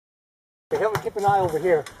Help me keep an eye over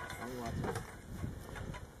here.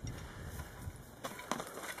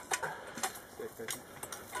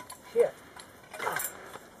 Shit.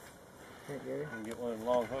 Can get one of them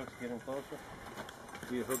long hooks, get him closer.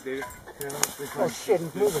 See a hook, David? Oh shit,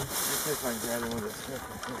 he's moving. Let's see if I can grab him with a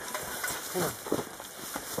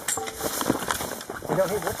Come on.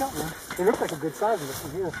 Hey, watch out, man. He looks like a good size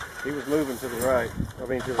from here. He was moving to the right. I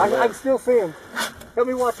mean, to the I left. can still see him. Help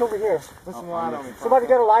me watch over here. Put some light on me. Somebody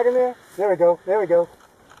got a light in there? There we go. There we go.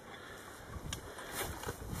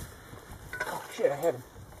 Oh shit, I had him.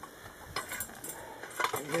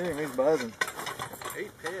 You hear him? He's buzzing.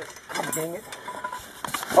 He's pissed. God dang it.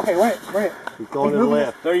 Okay, wait. He's going to the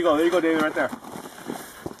left. There you go, David, right there.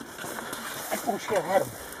 Oh shit, I had him.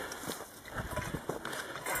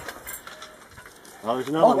 Oh, there's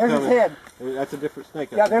another one there's coming. his head. That's a different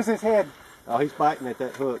snake. Yeah, there's his head. Oh, he's biting at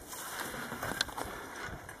that hook.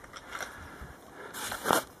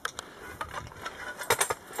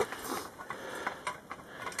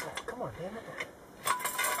 Oh, come on, damn it.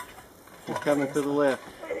 He's coming to the left.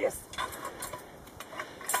 There he is.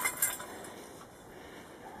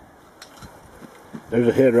 There's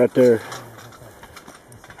a head right there.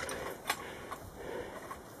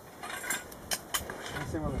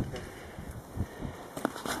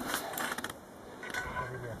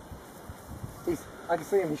 I can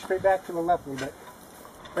see him. He's straight back to the left a little bit.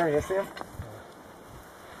 There he is. See him?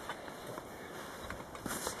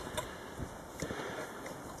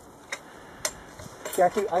 See,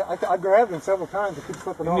 I grabbed him several times. It keeps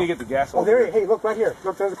slipping off. You need to get the gas. Oh, there he is. Hey, look right here.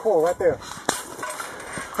 Look, there's a coil right there.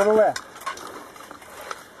 To the left.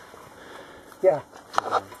 Yeah.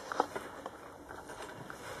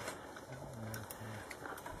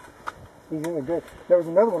 He's in the good. There was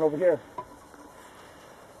another one over here.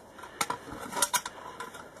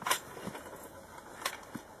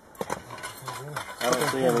 I don't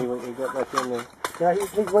see him. He got back in there. Yeah,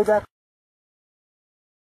 he's way back.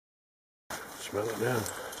 Smell it now.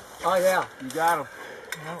 Oh, yeah. You got him.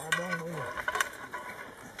 No, I don't know.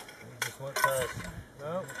 He just went past.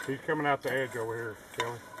 No. He's coming out the edge over here,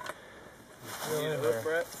 Kelly. Still in there.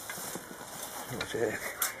 Brett?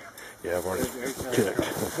 Yeah, I've already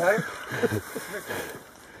checked. Got him?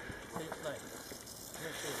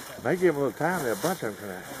 May give him a little time. There a bunch of them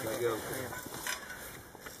tonight.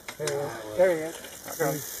 There he is.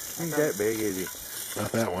 He ain't that big, is he?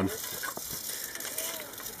 Not that one.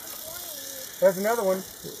 There's another one.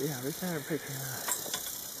 Yeah, they're trying to pick him up.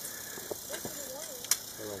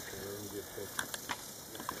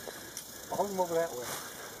 Hold him over that way.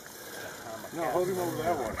 No, hold him over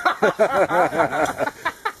that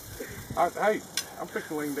one. Hey, I'm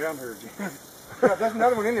fixing to lean down here again. Yeah, there's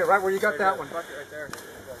another one in there, right where you got that one. Bucket right there.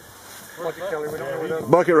 Bucket, Kelly, we don't know where that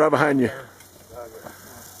Bucket right behind you.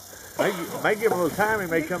 May give him a little time, he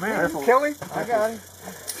may come out. Kelly, I got him.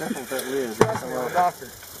 Careful with that lid. Doctor.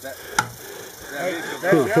 That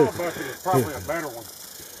yellow bucket is probably a better one. As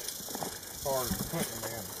far as putting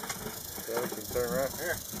them in. So we can turn around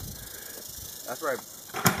here. That's right.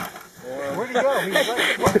 Where'd he go? He's right.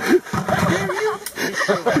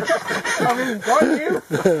 I mean, got you?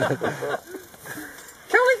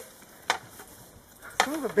 Kelly!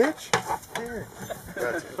 Son of a bitch. Here.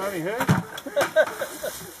 That's funny, huh?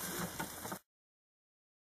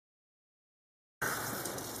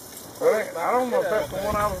 I don't know if that's the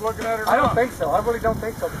one I was looking at or not. I don't think so. I really don't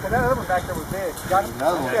think so. Because that other one back there was big. Got him?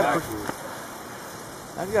 Another one back here.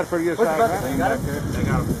 I got a pretty good What's the size. bucket? Got him? They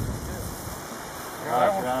got him.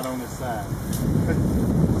 Right on this side.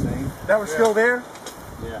 See? That was still there?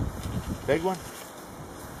 Yeah. Big one?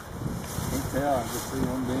 Can't tell. I just see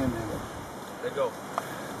one bend in it. There you go.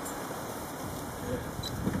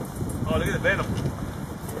 Oh, look at the venom.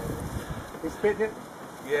 He's spitting it?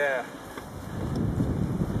 Yeah.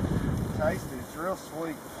 Tasty. It's real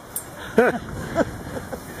sweet.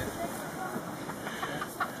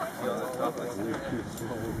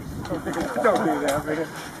 Don't do that, man.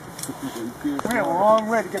 We have a long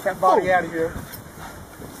way to get that body out of here.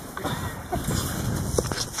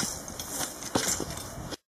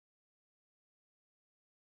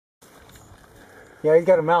 Yeah, he's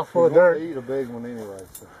got a mouthful of dirt. Eat a big one anyway.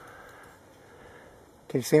 So.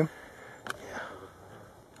 Can you see him?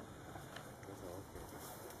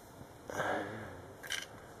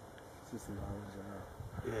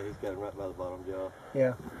 Yeah, he's got him right by the bottom jaw.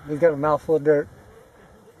 Yeah, he's got a mouthful of dirt.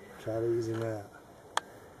 Try to ease him out.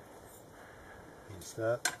 He's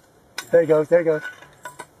stuck. There he goes, there he goes.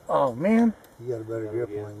 Oh, man. You got a better grip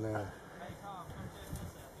on him now.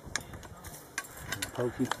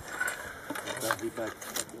 Pokey. He back up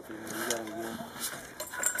in there. You got him again.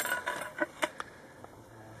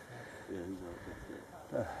 Yeah, he's right. That's it.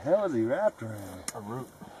 The hell is he wrapped around? A root.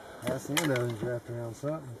 That's the end of it. He's wrapped around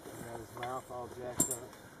something. He got his mouth all jacked up.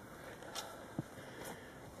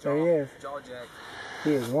 There he is. Jaw jacked.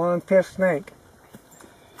 He is one pissed snake.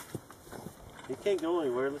 He can't go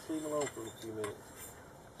anywhere. Let's leave him alone for a few minutes.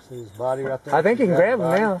 See his body right there? I think you can grab him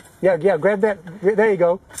now. Yeah, yeah, grab that. There you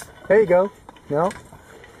go. There you go. No.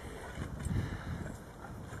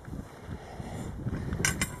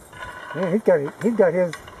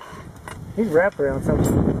 Yeah, he's wrapped around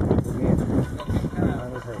something.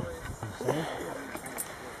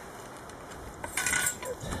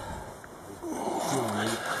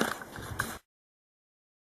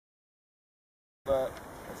 But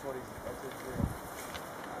that's what he's doing.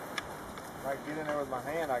 If I could get in there with my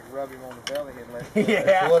hand, I could rub him on the belly and let him. Yeah.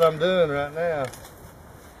 That's what I'm doing right now.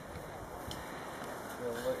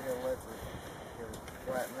 He'll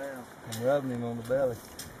flatten down. I'm rubbing him on the belly.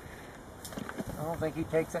 I don't think he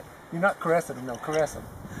takes it. You're not caressing him, no, caress him.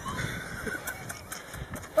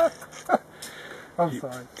 I'm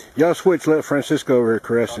sorry. Y'all switch, let Francisco over here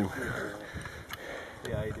caress him.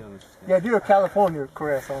 Yeah, how you doing? Yeah, do a California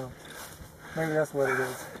caress on him. Maybe that's what it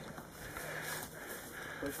is.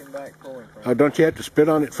 Push him back, pull him from Oh, don't you have to spit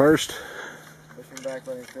on it first? Push him back,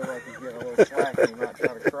 let him feel like he's getting a little slack and he might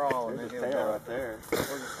try to crawl and then he'll Tail die. right there. Where's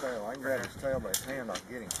his tail? I can grab his tail, but his hand I'll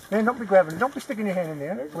get him. Man, don't be grabbing, don't be sticking your hand in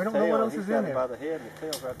there. There's We don't the know tail. what else He's is got in him by there. the head and the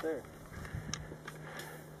tail's right there.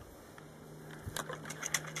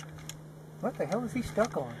 What the hell is he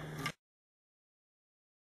stuck on?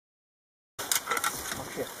 Oh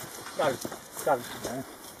shit. Got him. Got him.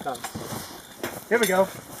 Got him. Here we go.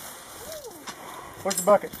 Where's the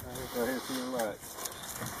bucket? Right here to your right.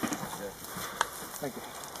 Thank you.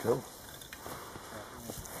 Cool.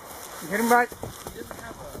 You hit him right?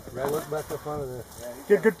 Right, look back up under there.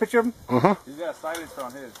 Get a good picture of him? Uh-huh. He's got a silencer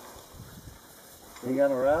on his. You got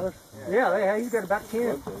no routers? Yeah, he's got about 10.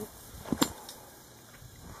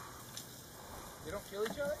 They don't kill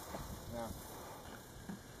each other? No.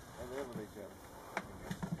 They live with each other.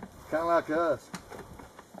 Kind of like us.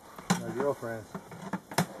 My girlfriends.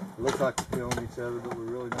 It looks like we're killing each other, but we're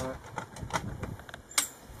really not.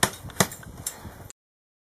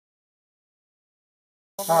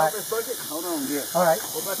 Alright. Hold on, yeah. Alright.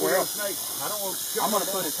 What about the rattlesnake? I don't want to. I'm going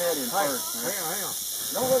to put his head in first. Man. Hang on.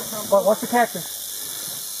 Don't let it come. What's the captain?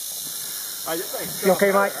 Hey, this thing's You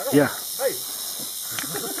okay, Mike? Yeah. Hey,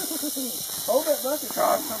 Hold that bucket,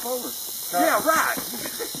 Todd. Jump over. yeah, right.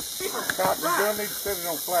 Stop. You don't need to set it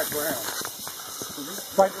on flat ground.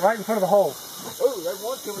 Right in front of the hole. Oh, there's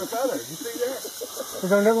one coming up out there. You see that? Is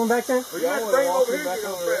there another one back there? Well, you got to bring him over here and get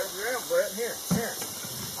on flat ground, Brett. Here.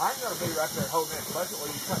 I ain't going to be right there holding that bucket while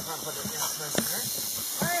you trying to put that in there.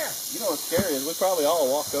 Man. You know what's scary is we probably all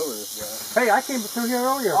walked over this guy. Hey, I came through here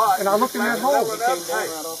earlier, All right, and I looked in that hole. leveling up. Came down Hey,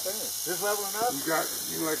 right off there. just leveling up. You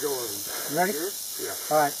can let go of him. You ready? Yeah.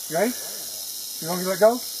 All right, you ready? You want me to let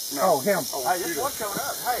go? No. Oh, him. Hey, this one's coming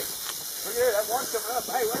up. Hey, look at that one's coming up.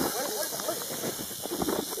 Hey, wait.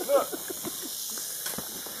 Look.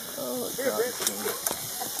 Oh, Here, Brett.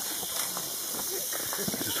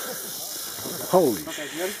 Holy Okay,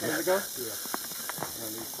 you ready? Ready to go? I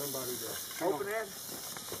need somebody to Open that.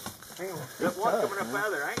 Hang on. That one's coming up out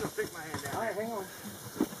of there. I ain't gonna stick my hand down All right, there. hang on.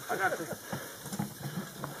 I got to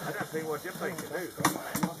see what them things can do. Don't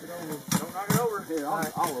knock it over. Here,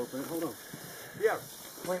 I'll open it. Hold on. Yeah.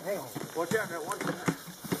 Wait, hang on. Watch out, that one.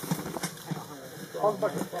 Hold the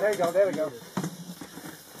bucket. There you go. There we go.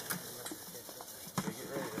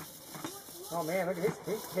 Oh man, look at he's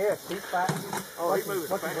pissed. He's fighting. Oh, he's moving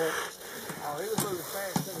What's the fast. boy? Oh, he was moving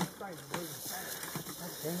fast. This thing was moving fast.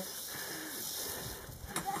 Dang it.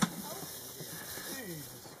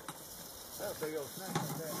 That's a big old snake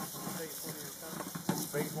like that. Biggest one of your time. That's the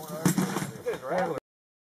biggest one I ever seen. Look at this rattler.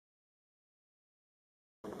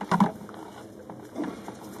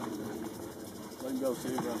 Let him go, see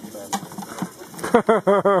who runs faster.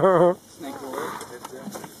 Snake will work.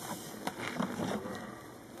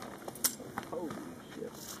 Holy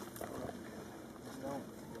shit.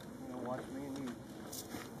 Don't watch me and you.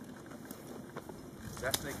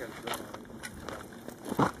 That snake has a gun on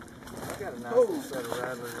it. I got a nice set of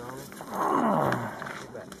rattlers on him.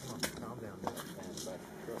 Calm down.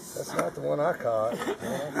 That's not the one I caught. The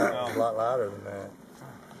one I caught was a lot lighter than that.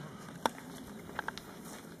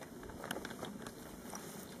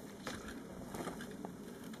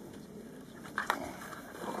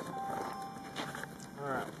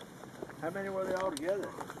 How many were they all together?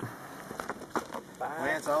 5.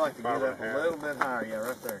 Lance, I like to get up a little bit higher. Yeah,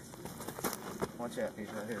 right there. Watch out, he's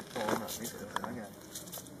right here. Pull him up. He's good. I got him.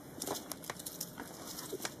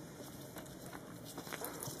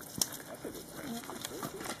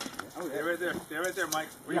 Oh, they ready there. Stay right there, Mike.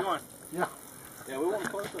 Where you going? Yeah, we want to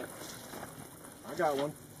close up. I got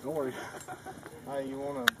one. Don't worry. Hey, you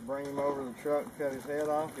want to bring him over to the truck and cut his head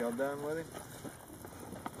off? Y'all done with him?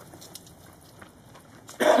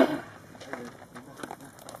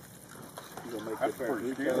 That's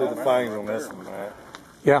pretty good. The fangs on this one, Matt.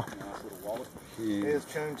 Yeah. His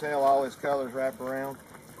coon tail, all his colors wrap around.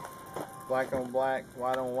 Black on black,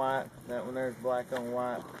 white on white. That one there's black on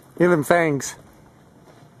white. Look at them fangs.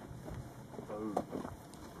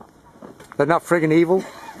 They're not friggin' evil.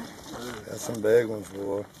 That's some big ones,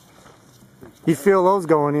 boy. You feel those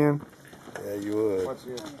going in. Yeah, you would. What's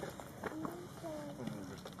this?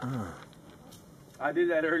 I did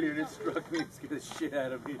that earlier and it struck me and scared the shit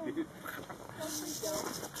out of me, dude.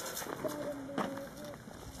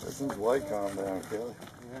 This one's way calm down, Kelly.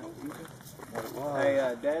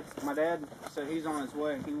 Hey, my dad said he's on his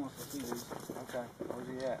way. He wants to see these. Okay, where's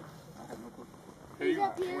he at? I have no clue. He's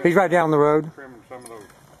up here. He's right down the road. Trimming some of those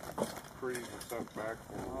trees and stuff back.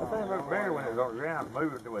 The thing looked better when it was around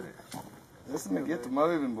moving with it. This one get to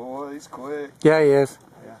moving, boy. He's quick. Yeah, he is.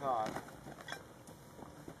 He's hot.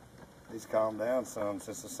 He's calmed down some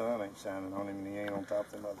since the sun ain't shining on him and he ain't on top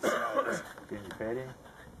of them other snakes. Can you pet him?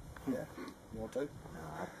 Yeah. You want to?